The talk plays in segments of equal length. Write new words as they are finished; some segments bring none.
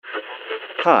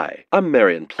Hi, I'm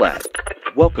Marion Platt.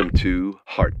 Welcome to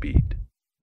Heartbeat.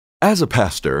 As a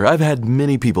pastor, I've had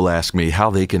many people ask me how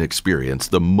they can experience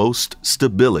the most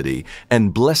stability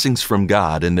and blessings from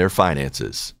God in their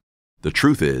finances. The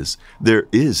truth is, there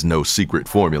is no secret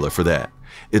formula for that.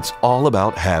 It's all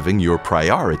about having your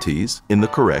priorities in the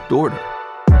correct order.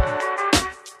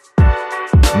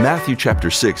 Matthew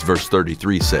chapter 6 verse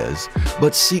 33 says,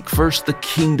 "But seek first the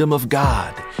kingdom of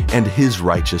God and His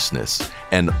righteousness,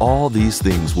 and all these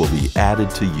things will be added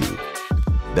to you."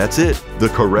 That's it, the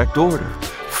correct order.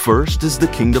 First is the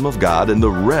kingdom of God, and the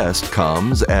rest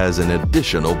comes as an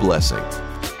additional blessing.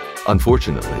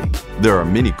 Unfortunately, there are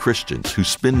many Christians who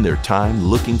spend their time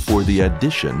looking for the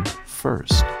addition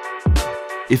first.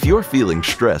 If you're feeling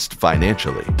stressed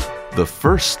financially, the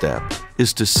first step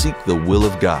is to seek the will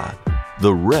of God.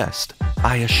 The rest,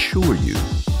 I assure you,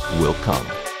 will come.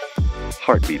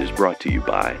 Heartbeat is brought to you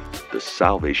by the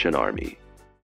Salvation Army.